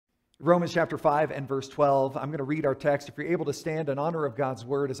Romans chapter 5 and verse 12. I'm going to read our text. If you're able to stand in honor of God's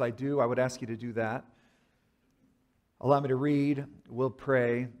word as I do, I would ask you to do that. Allow me to read. We'll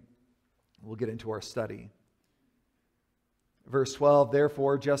pray. We'll get into our study. Verse 12,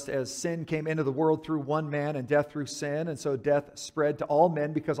 therefore, just as sin came into the world through one man and death through sin, and so death spread to all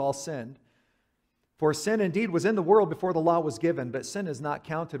men because all sinned. For sin indeed was in the world before the law was given, but sin is not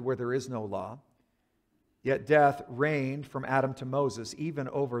counted where there is no law. Yet death reigned from Adam to Moses, even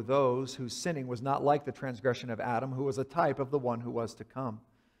over those whose sinning was not like the transgression of Adam, who was a type of the one who was to come.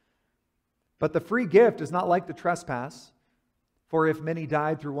 But the free gift is not like the trespass. For if many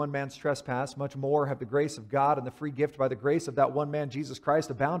died through one man's trespass, much more have the grace of God and the free gift by the grace of that one man, Jesus Christ,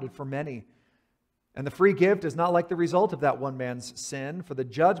 abounded for many. And the free gift is not like the result of that one man's sin, for the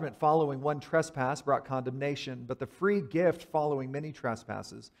judgment following one trespass brought condemnation, but the free gift following many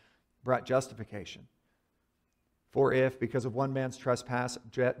trespasses brought justification. For if, because of one man's trespass,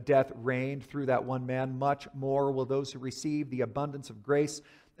 death reigned through that one man, much more will those who receive the abundance of grace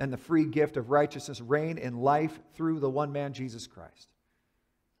and the free gift of righteousness reign in life through the one man, Jesus Christ.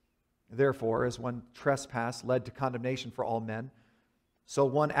 Therefore, as one trespass led to condemnation for all men, so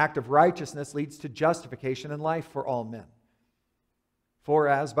one act of righteousness leads to justification and life for all men. For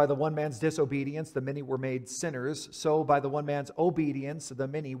as by the one man's disobedience the many were made sinners, so by the one man's obedience the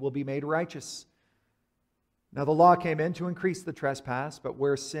many will be made righteous. Now the law came in to increase the trespass, but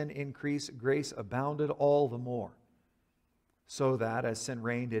where sin increased, grace abounded all the more. So that, as sin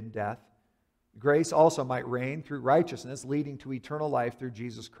reigned in death, grace also might reign through righteousness, leading to eternal life through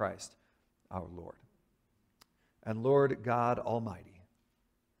Jesus Christ, our Lord. And Lord God Almighty,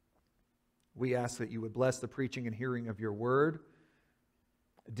 we ask that you would bless the preaching and hearing of your word,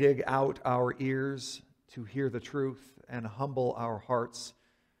 dig out our ears to hear the truth, and humble our hearts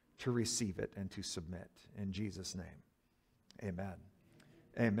to receive it and to submit. In Jesus' name, amen.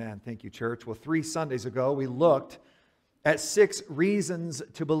 Amen. Thank you, church. Well, 3 Sundays ago, we looked at 6 reasons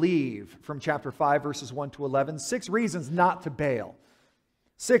to believe from chapter 5, verses 1 to 11. 6 reasons not to bail.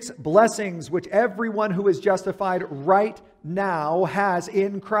 6 blessings which everyone who is justified right now has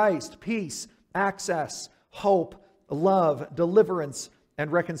in Christ. Peace, access, hope, love, deliverance,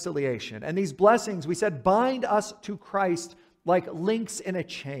 and reconciliation. And these blessings, we said, bind us to Christ like links in a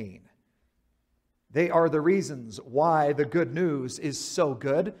chain. They are the reasons why the good news is so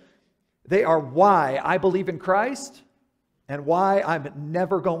good. They are why I believe in Christ and why I'm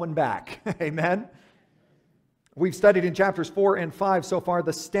never going back. Amen? We've studied in chapters 4 and 5 so far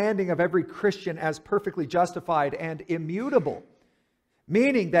the standing of every Christian as perfectly justified and immutable,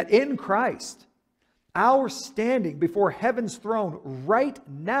 meaning that in Christ, our standing before heaven's throne right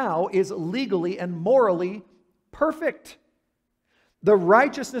now is legally and morally perfect. The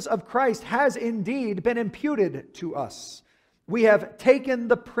righteousness of Christ has indeed been imputed to us. We have taken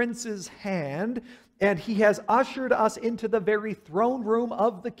the Prince's hand, and he has ushered us into the very throne room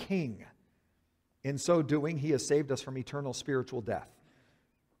of the King. In so doing, he has saved us from eternal spiritual death.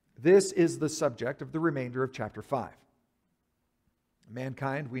 This is the subject of the remainder of chapter 5.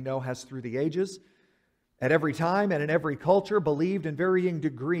 Mankind, we know, has through the ages, at every time and in every culture, believed in varying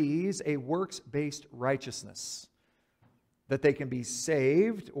degrees a works-based righteousness, that they can be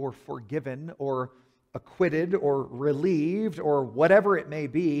saved or forgiven or acquitted or relieved or whatever it may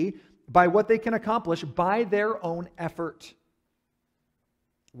be by what they can accomplish by their own effort.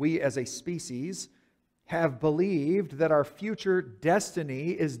 We as a species have believed that our future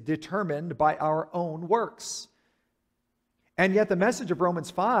destiny is determined by our own works. And yet the message of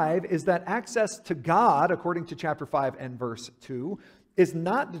Romans 5 is that access to God, according to chapter 5 and verse 2, is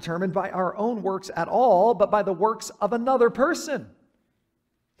not determined by our own works at all, but by the works of another person.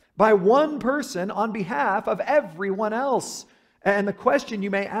 By one person on behalf of everyone else. And the question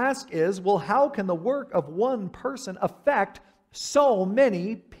you may ask is, well, how can the work of one person affect so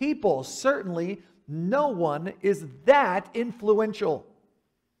many people? Certainly, no one is that influential.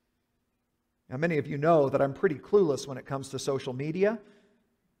 Now, many of you know that I'm pretty clueless when it comes to social media.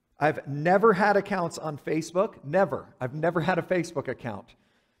 I've never had accounts on Facebook. Never. I've never had a Facebook account.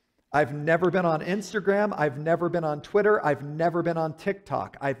 I've never been on Instagram. I've never been on Twitter. I've never been on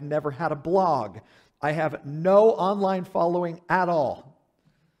TikTok. I've never had a blog. I have no online following at all.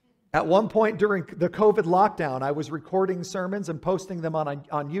 At one point during the COVID lockdown, I was recording sermons and posting them on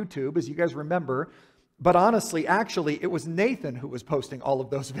YouTube, as you guys remember. But honestly, actually, it was Nathan who was posting all of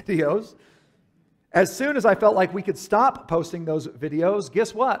those videos. As soon as I felt like we could stop posting those videos,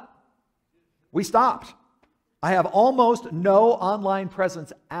 guess what? We stopped. I have almost no online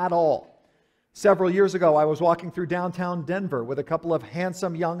presence at all. Several years ago, I was walking through downtown Denver with a couple of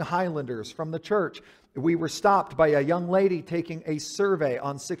handsome young Highlanders from the church. We were stopped by a young lady taking a survey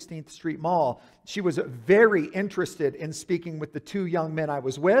on 16th Street Mall. She was very interested in speaking with the two young men I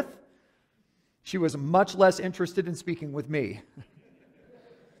was with. She was much less interested in speaking with me.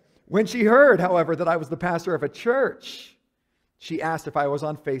 When she heard, however, that I was the pastor of a church, she asked if I was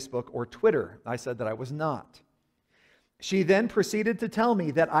on Facebook or Twitter. I said that I was not. She then proceeded to tell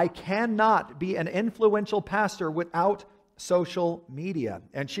me that I cannot be an influential pastor without social media,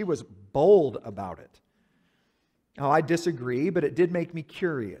 and she was bold about it. Now, I disagree, but it did make me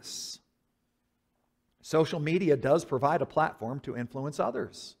curious. Social media does provide a platform to influence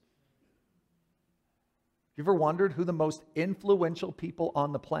others. You ever wondered who the most influential people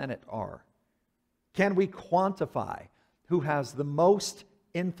on the planet are? Can we quantify who has the most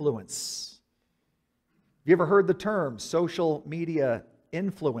influence? Have you ever heard the term social media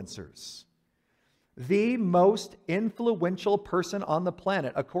influencers? The most influential person on the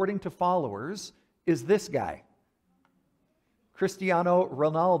planet, according to followers, is this guy, Cristiano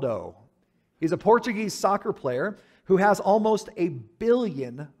Ronaldo. He's a Portuguese soccer player who has almost 1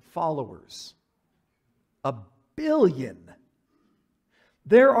 billion followers. 1 billion.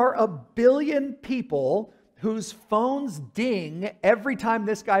 There are 1 billion people whose phones ding every time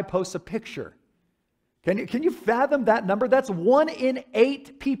this guy posts a picture. Can you fathom that number? That's 1 in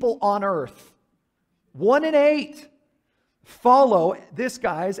 8 people on earth. 1 in 8 follow this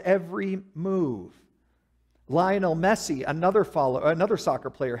guy's every move. Lionel Messi, another soccer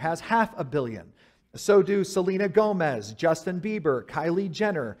player, has 500 million. So do Selena Gomez, Justin Bieber, Kylie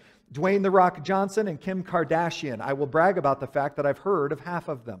Jenner, Dwayne "The Rock" Johnson, and Kim Kardashian. I will brag about the fact that I've heard of half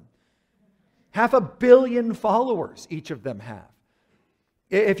of them. 500 million followers each of them have.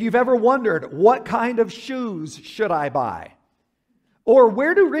 If you've ever wondered, what kind of shoes should I buy? Or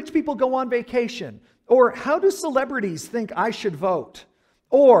where do rich people go on vacation? Or how do celebrities think I should vote?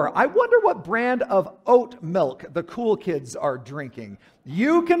 Or I wonder what brand of oat milk the cool kids are drinking.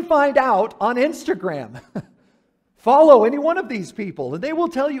 You can find out on Instagram. Follow any one of these people and they will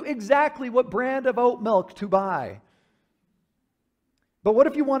tell you exactly what brand of oat milk to buy. But what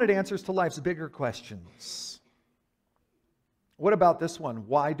if you wanted answers to life's bigger questions? What about this one?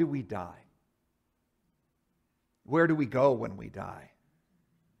 Why do we die? Where do we go when we die?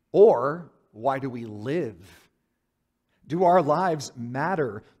 Or why do we live? Do our lives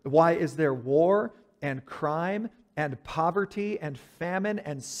matter? Why is there war and crime and poverty and famine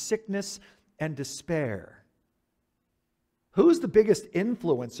and sickness and despair? Who's the biggest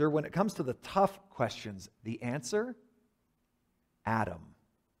influencer when it comes to the tough questions? The answer? Adam.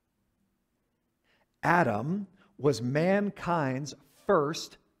 Adam was mankind's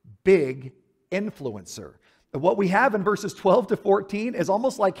first big influencer. What we have in verses 12 to 14 is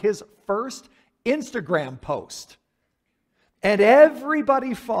almost like his first Instagram post. And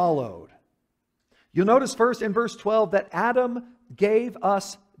everybody followed. You'll notice first in verse 12 that Adam gave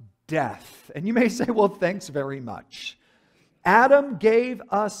us death. And you may say, well, thanks very much. Adam gave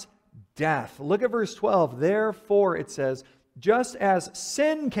us death. Look at verse 12. Therefore, it says, just as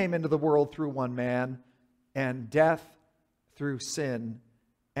sin came into the world through one man, and death through sin,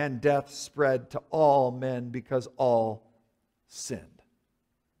 and death spread to all men because all sinned.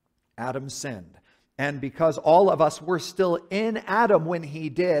 Adam sinned. And because all of us were still in Adam when he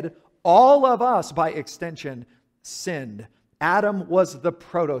did, all of us, by extension, sinned. Adam was the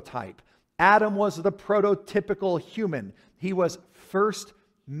prototype. Adam was the prototypical human. He was first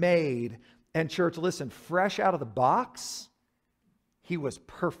made. And church, listen, fresh out of the box, he was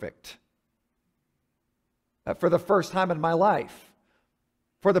perfect. For the first time in my life,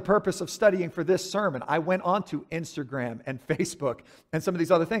 for the purpose of studying for this sermon, I went onto Instagram and Facebook and some of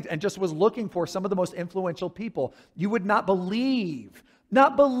these other things and just was looking for some of the most influential people. You would not believe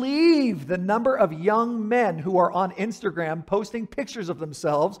the number of young men who are on Instagram posting pictures of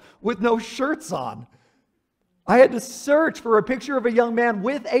themselves with no shirts on. I had to search for a picture of a young man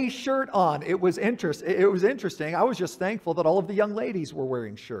with a shirt on. It was interesting. I was just thankful that all of the young ladies were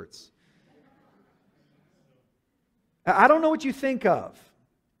wearing shirts. I don't know what you think of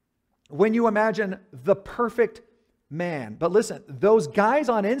when you imagine the perfect man. But listen, those guys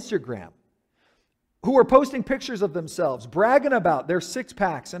on Instagram who are posting pictures of themselves, bragging about their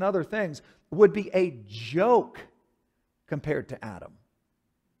six-packs and other things, would be a joke compared to Adam.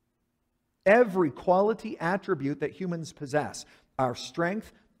 Every quality attribute that humans possess, our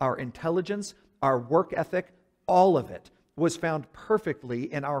strength, our intelligence, our work ethic, all of it was found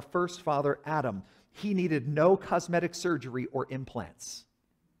perfectly in our first father, Adam. He needed no cosmetic surgery or implants,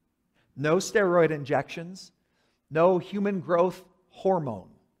 no steroid injections, no human growth hormone.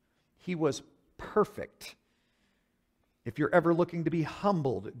 He was perfect. If you're ever looking to be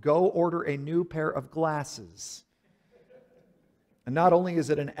humbled, go order a new pair of glasses. And not only is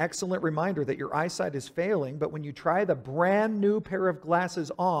it an excellent reminder that your eyesight is failing, but when you try the brand new pair of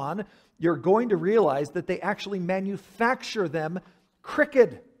glasses on, you're going to realize that they actually manufacture them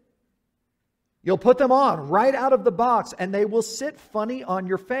crooked. You'll put them on right out of the box and they will sit funny on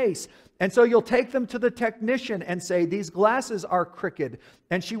your face. And so you'll take them to the technician and say, these glasses are crooked.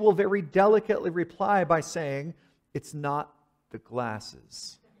 And she will very delicately reply by saying, it's not the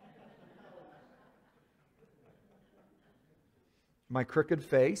glasses. My crooked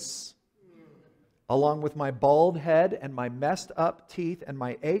face, along with my bald head and my messed up teeth and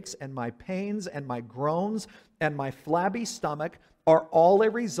my aches and my pains and my groans and my flabby stomach are all a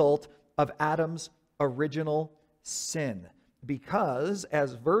result of Adam's original sin. Because,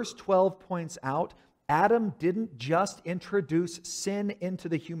 as verse 12 points out, Adam didn't just introduce sin into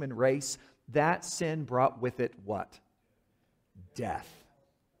the human race. That sin brought with it what? Death.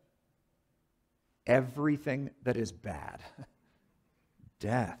 Everything that is bad.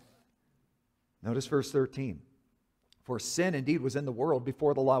 Death. Notice verse 13. For sin indeed was in the world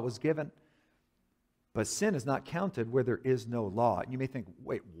before the law was given, but sin is not counted where there is no law. You may think,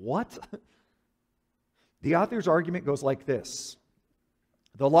 wait, what? The author's argument goes like this.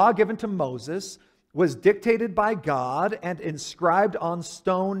 The law given to Moses was dictated by God and inscribed on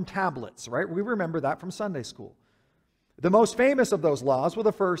stone tablets, right? We remember that from Sunday school. The most famous of those laws were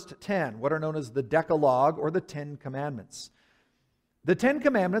the first 10, what are known as the Decalogue or the 10 Commandments. The 10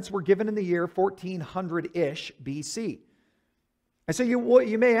 Commandments were given in the year 1400-ish BC. And so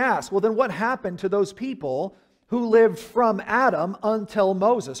you may ask, well, then what happened to those people who lived from Adam until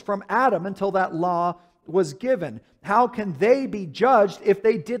Moses, from Adam until that law was given? How can they be judged if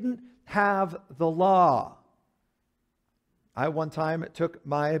they didn't have the law? I one time took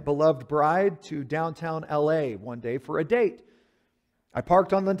my beloved bride to downtown LA one day for a date. I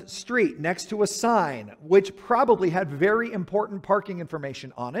parked on the street next to a sign which probably had very important parking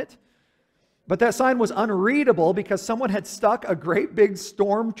information on it. But that sign was unreadable because someone had stuck a great big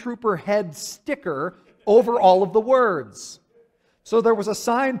stormtrooper head sticker over all of the words. So there was a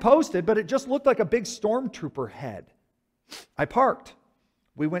sign posted, but it just looked like a big stormtrooper head. I parked.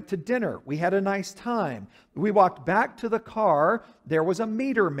 We went to dinner. We had a nice time. We walked back to the car. There was a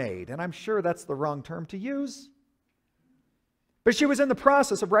meter maid, and I'm sure that's the wrong term to use. But she was in the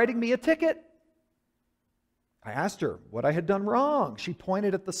process of writing me a ticket. I asked her what I had done wrong. She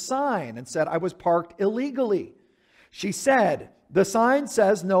pointed at the sign and said I was parked illegally. She said, the sign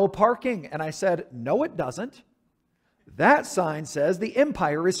says no parking. And I said, no, it doesn't. That sign says the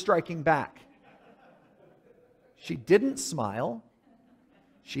Empire is striking back. She didn't smile.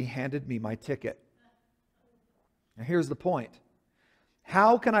 She handed me my ticket. Now here's the point.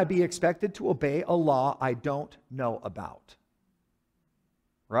 How can I be expected to obey a law I don't know about?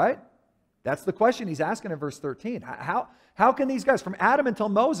 Right? That's the question he's asking in verse 13. How can these guys, from Adam until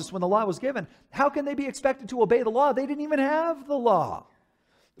Moses, when the law was given, how can they be expected to obey the law? They didn't even have the law.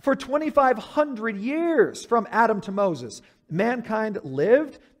 For 2,500 years, from Adam to Moses, mankind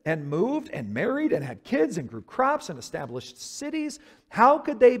lived and moved and married and had kids and grew crops and established cities. How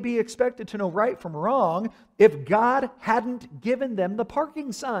could they be expected to know right from wrong if God hadn't given them the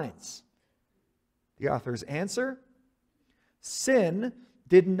parking signs? The author's answer: sin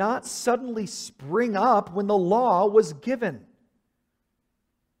did not suddenly spring up when the law was given.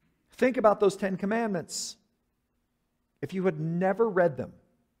 Think about those 10 commandments. If you had never read them,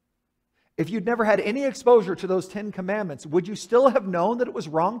 if you'd never had any exposure to those 10 commandments, would you still have known that it was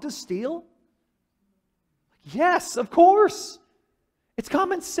wrong to steal? Yes, of course. It's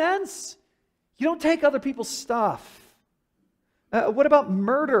common sense. You don't take other people's stuff. What about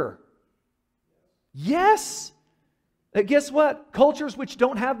murder? Yes. Guess what? Cultures which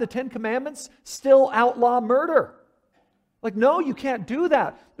don't have the 10 commandments still outlaw murder. Like, no, you can't do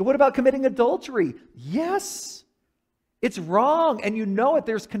that. What about committing adultery? Yes. It's wrong, and you know it.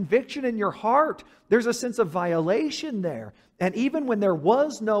 There's conviction in your heart. There's a sense of violation there. And even when there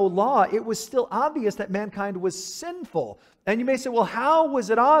was no law, it was still obvious that mankind was sinful. And you may say, well, how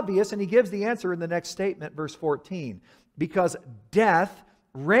was it obvious? And he gives the answer in the next statement, verse 14. Because death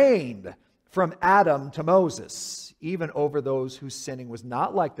reigned from Adam to Moses, even over those whose sinning was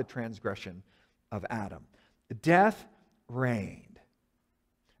not like the transgression of Adam. Death reigned.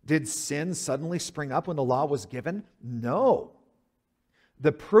 Did sin suddenly spring up when the law was given? No.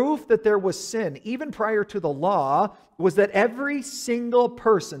 The proof that there was sin, even prior to the law, was that every single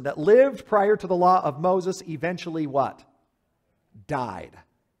person that lived prior to the law of Moses eventually what? Died.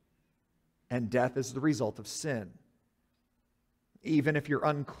 And death is the result of sin. even if you're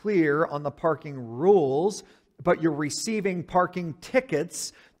unclear on the parking rules, but you're receiving parking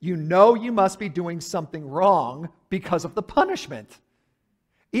tickets, you know you must be doing something wrong because of the punishment.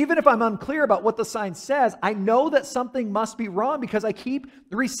 Even if I'm unclear about what the sign says, I know that something must be wrong because I keep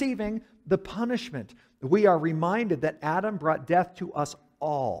receiving the punishment. We are reminded that Adam brought death to us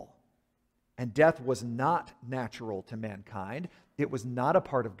all. And death was not natural to mankind. It was not a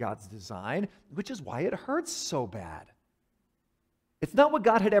part of God's design, which is why it hurts so bad. It's not what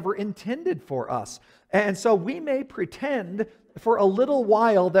God had ever intended for us. And so we may pretend for a little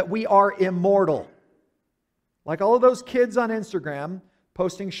while that we are immortal. Like all of those kids on Instagram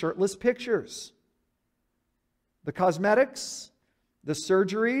posting shirtless pictures. The cosmetics, the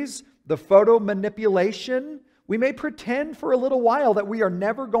surgeries, the photo manipulation. We may pretend for a little while that we are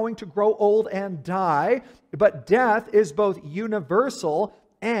never going to grow old and die, but death is both universal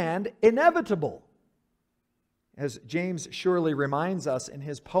and inevitable. As James surely reminds us in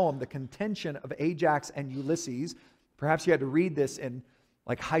his poem, The Contention of Ajax and Ulysses, perhaps you had to read this in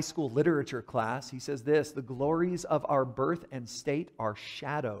like high school literature class. He says this: the glories of our birth and state are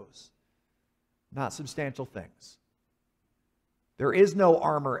shadows, not substantial things. There is no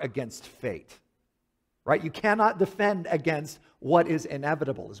armor against fate, right? You cannot defend against what is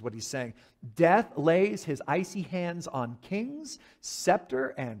inevitable, is what he's saying. Death lays his icy hands on kings. Scepter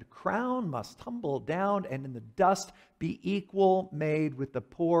and crown must tumble down, and in the dust be equal made with the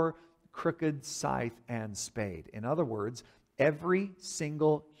poor, crooked scythe and spade. In other words, every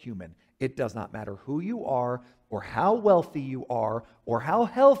single human, it does not matter who you are, or how wealthy you are, or how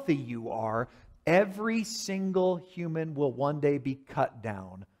healthy you are, every single human will one day be cut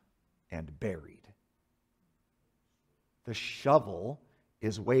down and buried. The shovel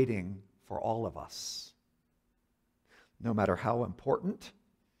is waiting for all of us. No matter how important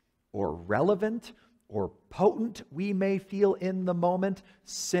or relevant or potent we may feel in the moment,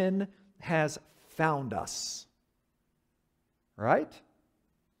 sin has found us. Right?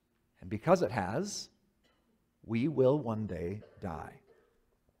 And because it has, we will one day die.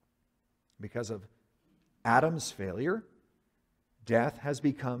 Because of Adam's failure, death has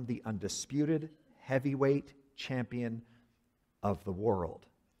become the undisputed heavyweight champion of the world.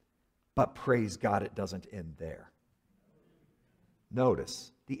 But praise God, it doesn't end there.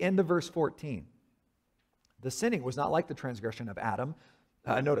 Notice the end of verse 14. The sinning was not like the transgression of Adam.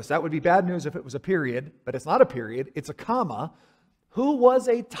 Notice, that would be bad news if it was a period, but it's not a period, it's a comma. Who was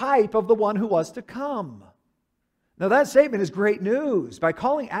a type of the one who was to come. Now that statement is great news. By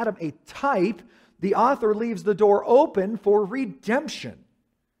calling Adam a type, the author leaves the door open for redemption.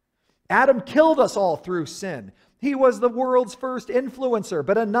 Adam killed us all through sin. He was the world's first influencer,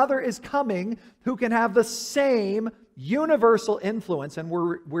 but another is coming who can have the same universal influence. And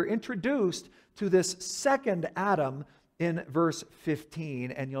we're introduced to this second Adam in verse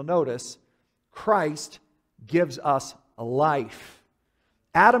 15. And you'll notice, Christ gives us life.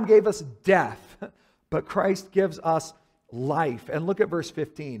 Adam gave us death, but Christ gives us life. And look at verse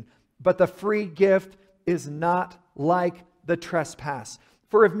 15. But the free gift is not like the trespass.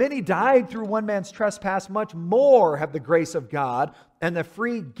 For if many died through one man's trespass, much more have the grace of God and the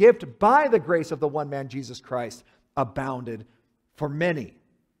free gift by the grace of the one man, Jesus Christ, abounded for many.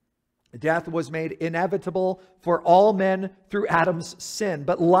 Death was made inevitable for all men through Adam's sin,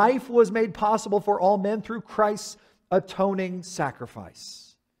 but life was made possible for all men through Christ's atoning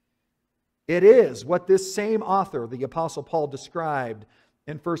sacrifice. It is what this same author, the Apostle Paul, described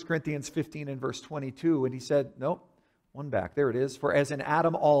in 1 Corinthians 15 and verse 22. And he said, nope, one back. There it is. For as in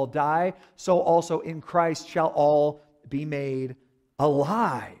Adam all die, so also in Christ shall all be made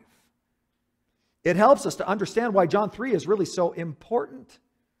alive. It helps us to understand why John 3 is really so important.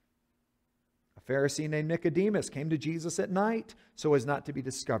 A Pharisee named Nicodemus came to Jesus at night so as not to be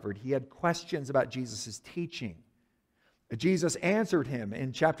discovered. He had questions about Jesus' teaching. Jesus answered him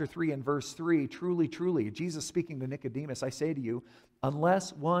in chapter 3 and verse 3, truly, truly, Jesus speaking to Nicodemus, I say to you,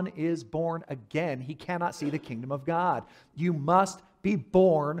 unless one is born again, he cannot see the kingdom of God. You must be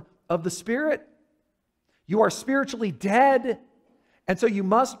born of the Spirit. You are spiritually dead, and so you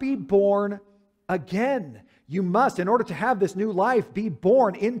must be born again. You must, in order to have this new life, be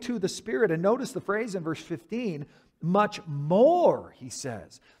born into the Spirit. And notice the phrase in verse 15, much more, he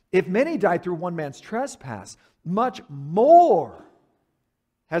says. If many died through one man's trespass, much more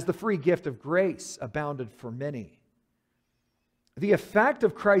has the free gift of grace abounded for many. The effect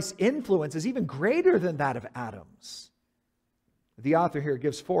of Christ's influence is even greater than that of Adam's. The author here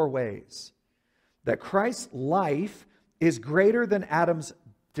gives 4 ways that Christ's life is greater than Adam's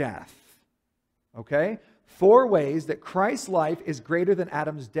death. Okay? 4 ways that Christ's life is greater than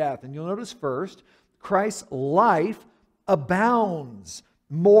Adam's death. And you'll notice first, Christ's life abounds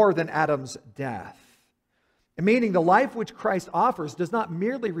more than Adam's death. Meaning the life which Christ offers does not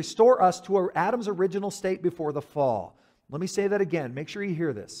merely restore us to Adam's original state before the fall. Let me say that again. Make sure you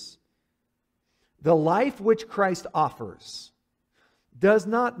hear this. The life which Christ offers does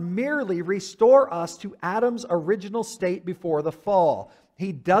not merely restore us to Adam's original state before the fall.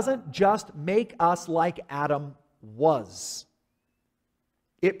 He doesn't just make us like Adam was.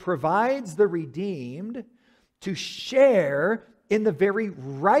 It provides the redeemed to share in the very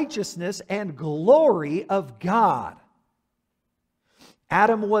righteousness and glory of God.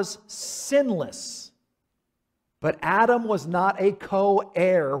 Adam was sinless, but Adam was not a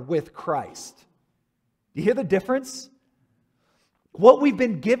co-heir with Christ. Do you hear the difference? What we've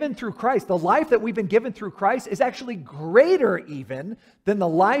been given through Christ, the life that we've been given through Christ, is actually greater even than the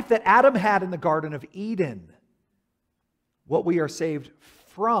life that Adam had in the Garden of Eden. What we are saved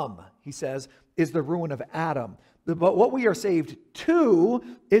from, he says, is the ruin of Adam. But what we are saved to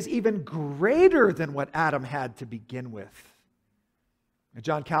is even greater than what Adam had to begin with.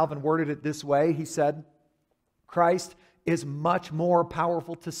 John Calvin worded it this way. He said, Christ is much more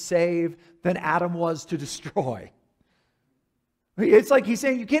powerful to save than Adam was to destroy. It's like he's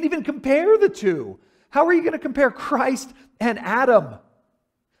saying you can't even compare the two. How are you going to compare Christ and Adam?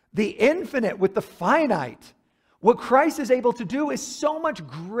 The infinite with the finite. What Christ is able to do is so much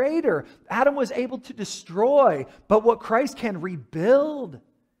greater. Adam was able to destroy, but what Christ can rebuild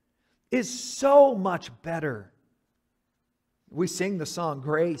is so much better. We sing the song,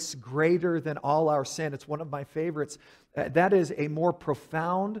 Grace Greater Than All Our Sin. It's one of my favorites. That is a more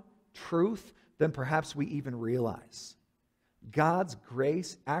profound truth than perhaps we even realize. God's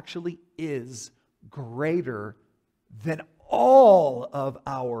grace actually is greater than all of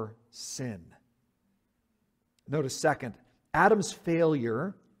our sin. Notice second, Adam's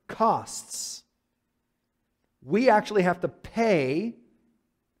failure costs. We actually have to pay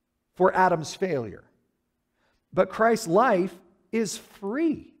for Adam's failure. But Christ's life is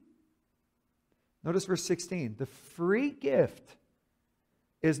free. Notice verse 16. The free gift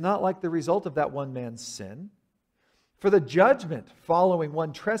is not like the result of that one man's sin. For the judgment following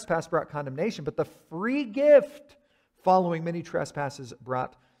one trespass brought condemnation, but the free gift following many trespasses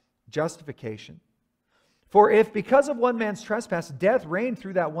brought justification. For if because of one man's trespass death reigned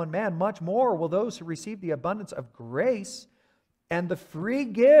through that one man, much more will those who receive the abundance of grace and the free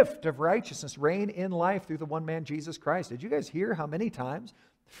gift of righteousness reign in life through the one man, Jesus Christ. Did you guys hear how many times?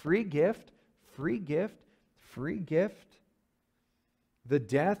 Free gift, free gift, free gift. The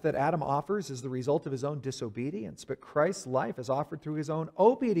death that Adam offers is the result of his own disobedience, but Christ's life is offered through his own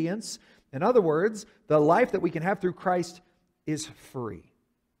obedience. In other words, the life that we can have through Christ is free.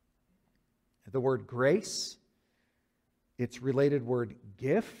 The word grace, its related word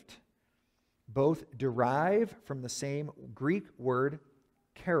gift, both derive from the same Greek word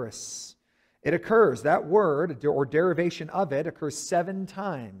charis. It occurs, that word, or derivation of it, occurs 7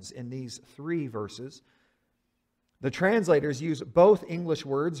 times in these 3 verses. The translators use both English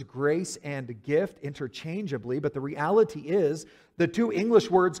words, grace and gift, interchangeably, but the reality is the 2 English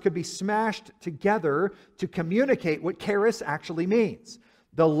words could be smashed together to communicate what charis actually means.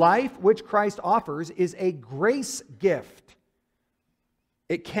 The life which Christ offers is a grace gift.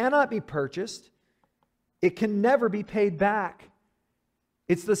 It cannot be purchased. It can never be paid back.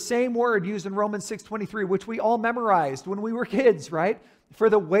 It's the same word used in Romans 6:23, which we all memorized when we were kids, right? For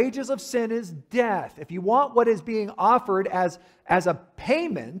the wages of sin is death. If you want what is being offered as a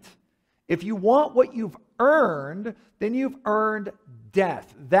payment, if you want what you've earned, then you've earned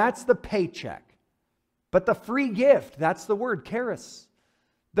death. That's the paycheck. But the free gift, that's the word, charis.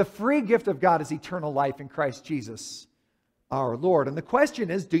 The free gift of God is eternal life in Christ Jesus, our Lord. And the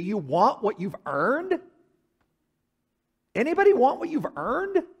question is, do you want what you've earned? Anybody want what you've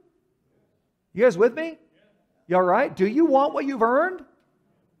earned? You guys with me? You all right? Do you want what you've earned?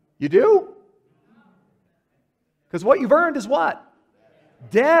 You do? Because what you've earned is what?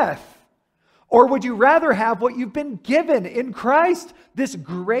 Death. Or would you rather have what you've been given in Christ? This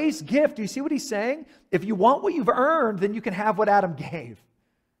grace gift. Do you see what he's saying? If you want what you've earned, then you can have what Adam gave.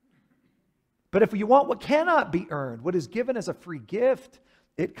 But if you want what cannot be earned, what is given as a free gift,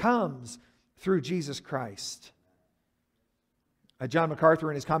 it comes through Jesus Christ. John MacArthur,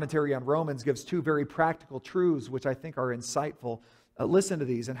 in his commentary on Romans, gives 2 very practical truths which I think are insightful. Listen to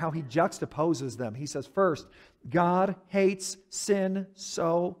these and how he juxtaposes them. He says, first, God hates sin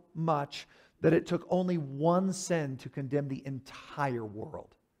so much that it took only one sin to condemn the entire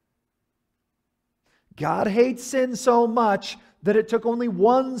world. God hates sin so much that it took only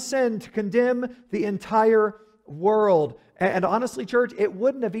one sin to condemn the entire world. And honestly, church, it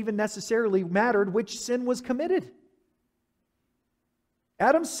wouldn't have even necessarily mattered which sin was committed.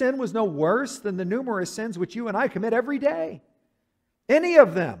 Adam's sin was no worse than the numerous sins which you and I commit every day. Any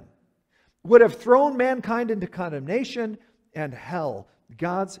of them would have thrown mankind into condemnation and hell.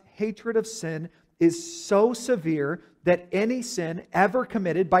 God's hatred of sin is so severe that any sin ever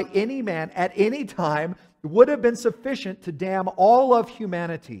committed by any man at any time would have been sufficient to damn all of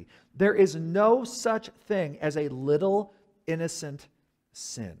humanity. There is no such thing as a little innocent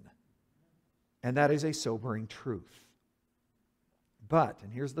sin. And that is a sobering truth. But,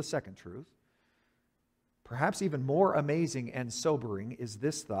 and here's the second truth, perhaps even more amazing and sobering is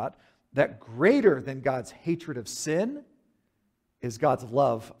this thought, that greater than God's hatred of sin is God's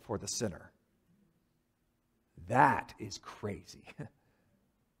love for the sinner. That is crazy.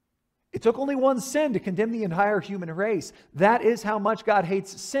 It took only one sin to condemn the entire human race. That is how much God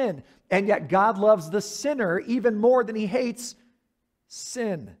hates sin. And yet God loves the sinner even more than he hates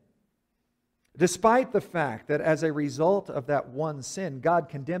sin. Despite the fact that as a result of that one sin, God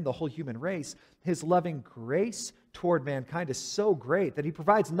condemned the whole human race, his loving grace toward mankind is so great that he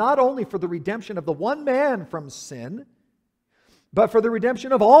provides not only for the redemption of the one man from sin, but for the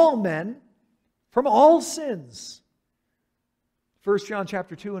redemption of all men from all sins. 1 John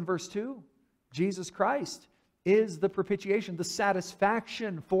chapter 2 and verse 2, Jesus Christ is the propitiation, the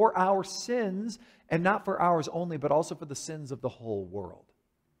satisfaction for our sins, and not for ours only, but also for the sins of the whole world.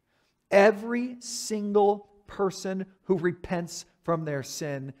 Every single person who repents from their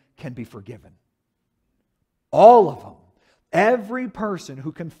sin can be forgiven. All of them. Every person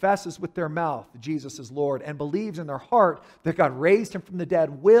who confesses with their mouth Jesus is Lord and believes in their heart that God raised him from the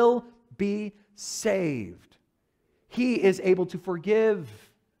dead will be saved. He is able to forgive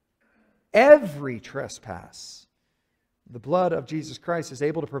every trespass. The blood of Jesus Christ is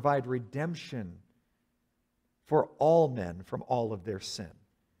able to provide redemption for all men from all of their sin.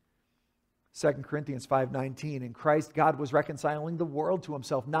 2 Corinthians 5:19, in Christ God was reconciling the world to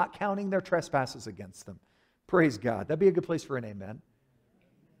himself, not counting their trespasses against them. Praise God. That'd be a good place for an amen.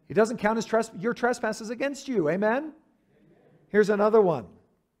 He doesn't count your trespasses against you. Amen? Here's another one.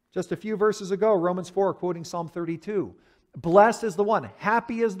 Just a few verses ago, Romans 4, quoting Psalm 32. Blessed is the one,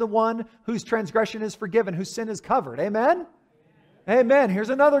 happy is the one whose transgression is forgiven, whose sin is covered. Amen? Amen. Here's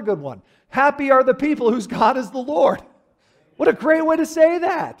another good one. Happy are the people whose God is the Lord. What a great way to say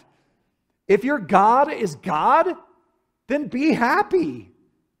that. If your God is God, then be happy.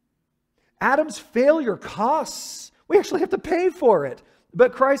 Adam's failure costs. We actually have to pay for it.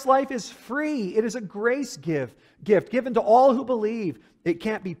 But Christ's life is free. It is a grace gift given to all who believe. It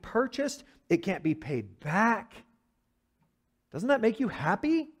can't be purchased. It can't be paid back. Doesn't that make you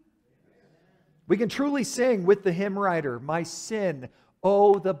happy? We can truly sing with the hymn writer, my sin,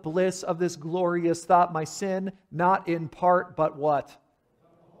 oh, the bliss of this glorious thought, my sin, not in part, but what?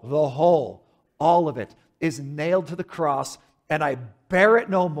 The whole, all of it, is nailed to the cross, and I bear it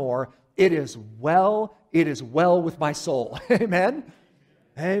no more. It is well with my soul. Amen?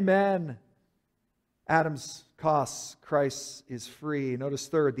 Amen. Adam's costs, Christ is free. Notice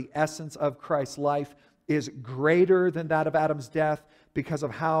third, the essence of Christ's life is greater than that of Adam's death because of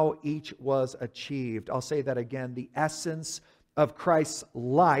how each was achieved. I'll say that again. The essence of Christ's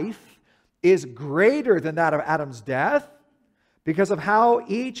life is greater than that of Adam's death because of how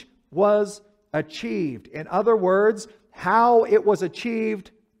each was achieved. In other words, how it was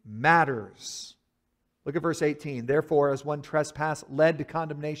achieved matters. Look at verse 18. Therefore, as one trespass led to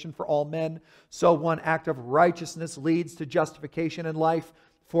condemnation for all men, so one act of righteousness leads to justification and life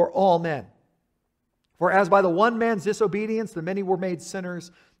for all men. For as by the one man's disobedience the many were made sinners,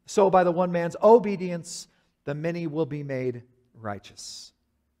 so by the one man's obedience the many will be made righteous.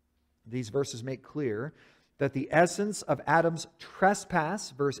 These verses make clear that the essence of Adam's trespass,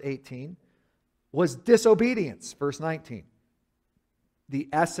 verse 18, was disobedience, verse 19. The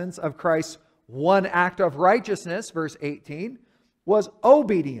essence of Christ's one act of righteousness, verse 18, was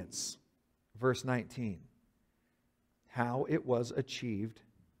obedience, verse 19. How it was achieved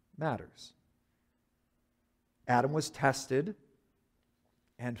matters. Adam was tested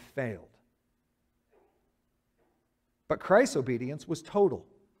and failed. But Christ's obedience was total.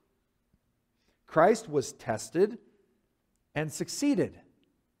 Christ was tested and succeeded.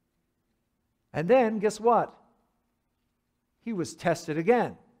 And then, guess what? He was tested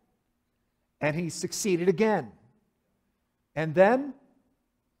again. And he succeeded again. And then,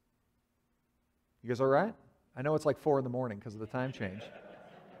 you guys all right? I know it's like 4 in the morning because of the time change.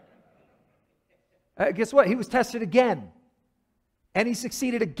 Guess what? He was tested again. And he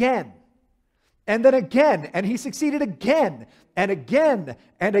succeeded again. And then again. And he succeeded again. And again.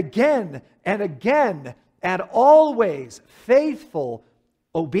 And again. And again. And always faithful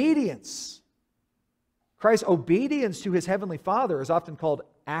obedience. Christ's obedience to his heavenly Father is often called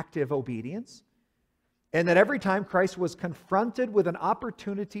active obedience, and that every time Christ was confronted with an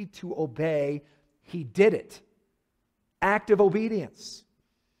opportunity to obey, he did it. Active obedience.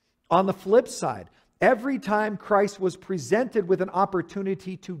 On the flip side, every time Christ was presented with an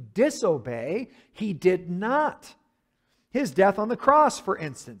opportunity to disobey, he did not. His death on the cross, for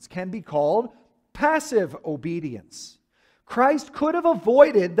instance, can be called passive obedience. Christ could have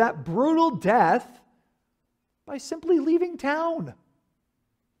avoided that brutal death by simply leaving town.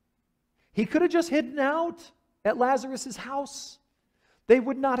 He could have just hidden out at Lazarus' house. They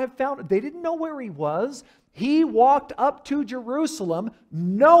would not have found him. They didn't know where he was. He walked up to Jerusalem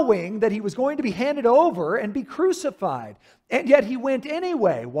knowing that he was going to be handed over and be crucified. And yet he went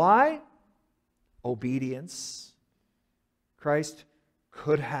anyway. Why? Obedience. Christ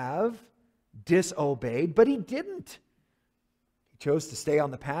could have disobeyed, but he didn't. He chose to stay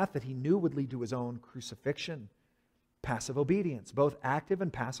on the path that he knew would lead to his own crucifixion. Passive obedience. Both active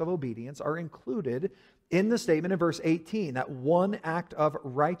and passive obedience are included in the statement in verse 18, that one act of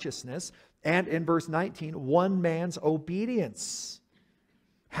righteousness, and in verse 19, one man's obedience.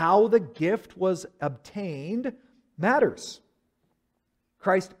 How the gift was obtained matters.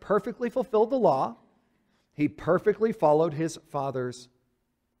 Christ perfectly fulfilled the law. He perfectly followed his Father's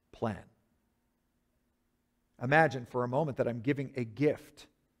plan. Imagine for a moment that I'm giving a gift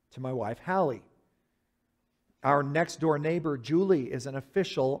to my wife, Hallie. Our next door neighbor, Julie, is an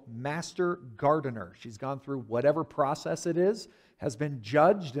official master gardener. She's gone through whatever process it is, has been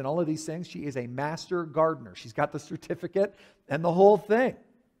judged and all of these things. She is a master gardener. She's got the certificate and the whole thing.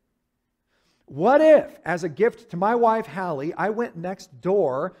 What if, as a gift to my wife, Hallie, I went next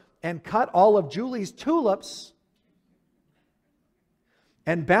door and cut all of Julie's tulips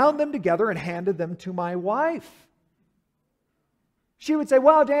and bound them together and handed them to my wife? She would say,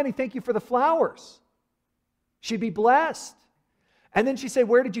 "Wow, Danny, thank you for the flowers." She'd be blessed. And then she'd say,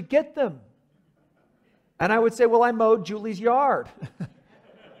 "Where did you get them?" And I would say, "Well, I mowed Julie's yard."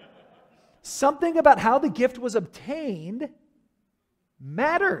 Something about how the gift was obtained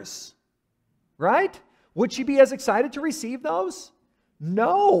matters, right? Would she be as excited to receive those?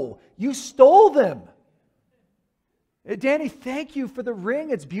 No, you stole them. "Danny, thank you for the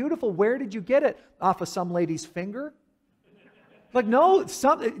ring. It's beautiful. Where did you get it?" "Off of some lady's finger." Like, no,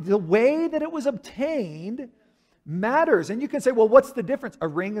 the way that it was obtained matters. And you can say, "Well, what's the difference?" A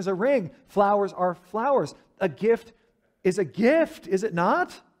ring is a ring. Flowers are flowers. A gift is a gift, is it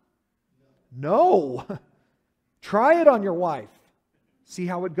not? No. Try it on your wife. See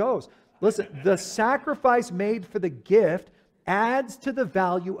how it goes. Listen, the sacrifice made for the gift adds to the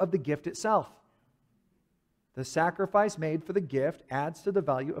value of the gift itself. The sacrifice made for the gift adds to the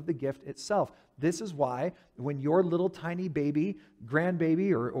value of the gift itself. This is why when your little tiny baby,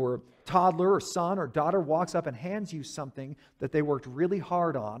 grandbaby, or toddler, or son, or daughter walks up and hands you something that they worked really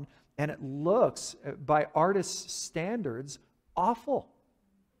hard on, and it looks, by artists' standards, awful.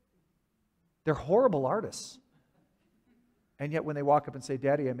 They're horrible artists. And yet when they walk up and say,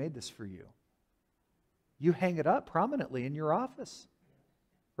 "Daddy, I made this for you," you hang it up prominently in your office.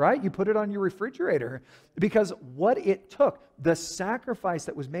 Right? You put it on your refrigerator, because what it took, the sacrifice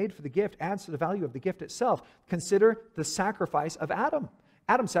that was made for the gift, adds to the value of the gift itself. Consider the sacrifice of Adam.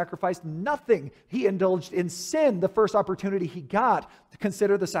 Adam sacrificed nothing. He indulged in sin the first opportunity he got. To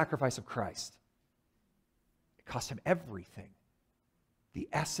consider the sacrifice of Christ. It cost him everything. The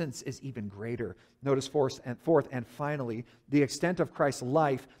essence is even greater. Notice fourth and finally, the extent of Christ's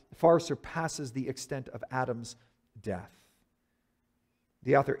life far surpasses the extent of Adam's death.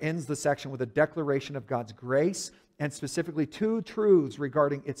 The author ends the section with a declaration of God's grace, and specifically two truths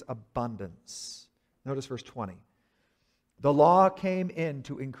regarding its abundance. Notice verse 20. The law came in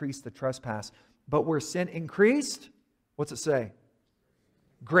to increase the trespass, but where sin increased, what's it say?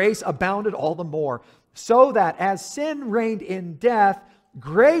 Grace abounded all the more, so that as sin reigned in death,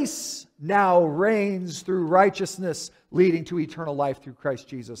 grace now reigns through righteousness, leading to eternal life through Christ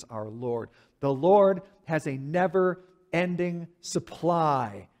Jesus our Lord. The Lord has a never-ending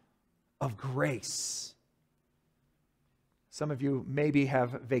supply of grace. Some of you maybe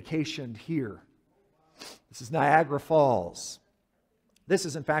have vacationed here. This is Niagara Falls. This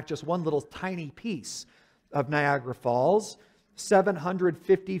is in fact just one little tiny piece of Niagara Falls.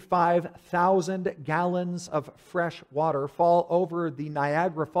 755,000 gallons of fresh water fall over the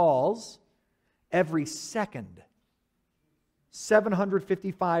Niagara Falls every second.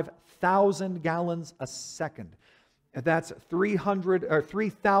 755,000 gallons a second. That's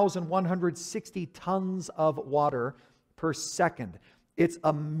 3,160 tons of water per second. It's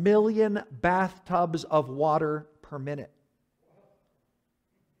 1,000,000 bathtubs of water per minute.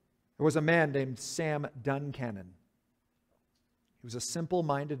 There was a man named Sam Duncannon. He was a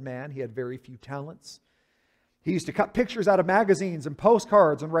simple-minded man. He had very few talents. He used to cut pictures out of magazines and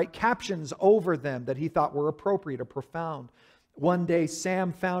postcards and write captions over them that he thought were appropriate or profound. One day,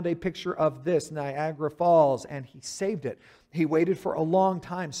 Sam found a picture of this, Niagara Falls, and he saved it. He waited for a long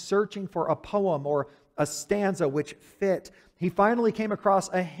time, searching for a poem or a stanza which fit. He finally came across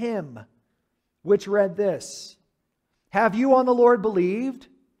a hymn which read this: "Have you on the Lord believed?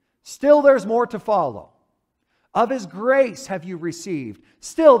 Still there's more to follow. Of His grace have you received.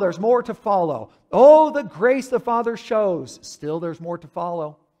 Still there's more to follow. Oh, the grace the Father shows. Still there's more to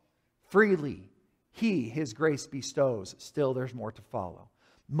follow. Freely He His grace bestows. Still there's more to follow.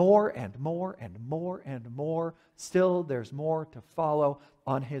 More and more and more and more. Still there's more to follow.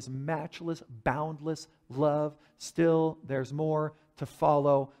 On His matchless, boundless love. Still there's more to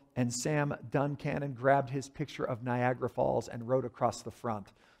follow." And Sam Duncannon grabbed his picture of Niagara Falls and wrote across the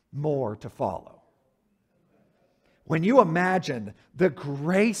front, "More to follow." When you imagine the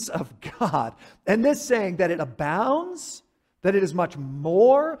grace of God, and this saying that it abounds, that it is much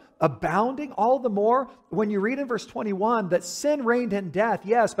more abounding, all the more, when you read in verse 21 that sin reigned in death,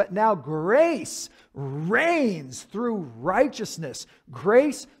 yes, but now grace reigns through righteousness.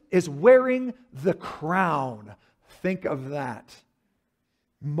 Grace is wearing the crown. Think of that.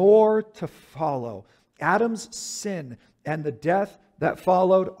 More to follow. Adam's sin and the death that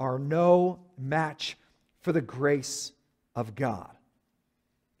followed are no match for the grace of God.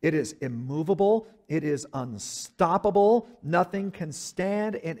 It is immovable. It is unstoppable. Nothing can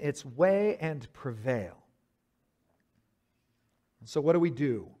stand in its way and prevail. So what do we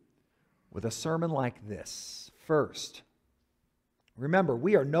do with a sermon like this? First, remember,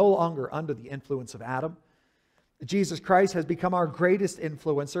 we are no longer under the influence of Adam. Jesus Christ has become our greatest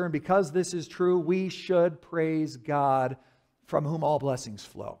influencer, and because this is true, we should praise God, from whom all blessings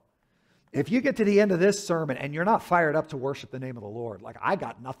flow. If you get to the end of this sermon and you're not fired up to worship the name of the Lord, like, I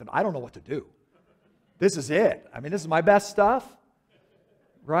got nothing, I don't know what to do. This is it. I mean, this is my best stuff,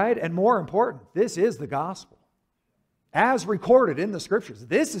 right? And more important, this is the gospel. As recorded in the scriptures,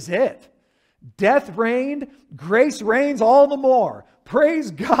 this is it. Death reigned, grace reigns all the more.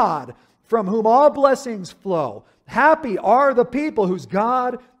 Praise God, from whom all blessings flow. Happy are the people whose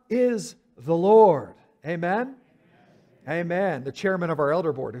God is the Lord. Amen? Amen. The chairman of our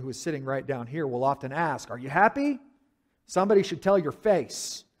elder board, who is sitting right down here, will often ask, "Are you happy?" Somebody should tell your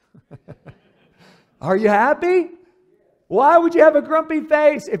face. Are you happy? Why would you have a grumpy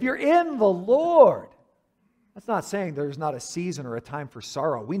face if you're in the Lord? That's not saying there's not a season or a time for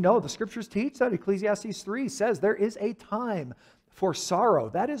sorrow. We know the scriptures teach that. Ecclesiastes 3 says there is a time for sorrow.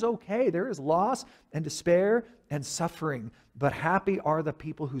 That is okay. There is loss and despair and suffering. But happy are the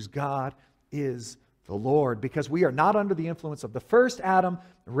people whose God is the Lord, because we are not under the influence of the first Adam,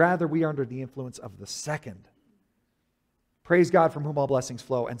 rather we are under the influence of the second. Praise God, from whom all blessings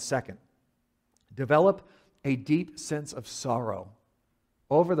flow. And second, develop a deep sense of sorrow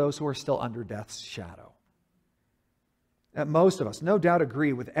over those who are still under death's shadow. Most of us, no doubt,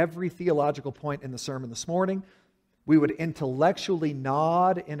 agree with every theological point in the sermon this morning. We would intellectually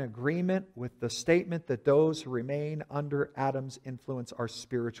nod in agreement with the statement that those who remain under Adam's influence are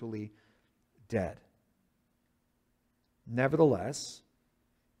spiritually dead. Nevertheless,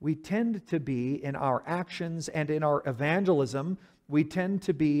 we tend to be, in our actions and in our evangelism, we tend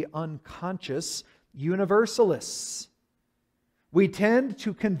to be unconscious universalists. We tend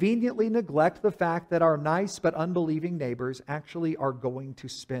to conveniently neglect the fact that our nice but unbelieving neighbors actually are going to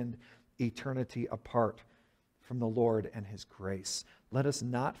spend eternity apart from the Lord and His grace. Let us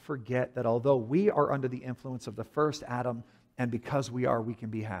not forget that although we are under the influence of the first Adam, and because we are, we can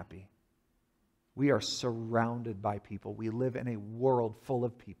be happy. We are surrounded by people. We live in a world full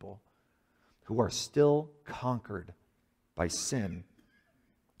of people who are still conquered by sin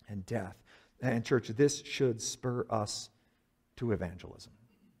and death. And church, this should spur us to evangelism.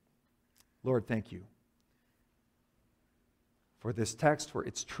 Lord, thank you for this text, for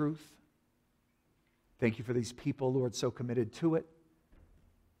its truth. Thank you for these people, Lord, so committed to it.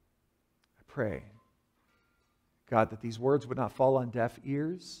 I pray, God, that these words would not fall on deaf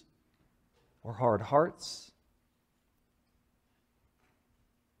ears or hard hearts.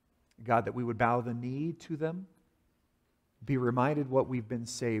 God, that we would bow the knee to them, be reminded what we've been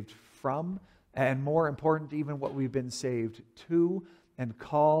saved from, and more important, even what we've been saved to, and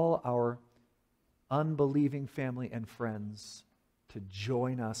call our unbelieving family and friends to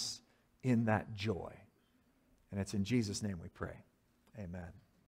join us in that joy. And it's in Jesus' name we pray. Amen.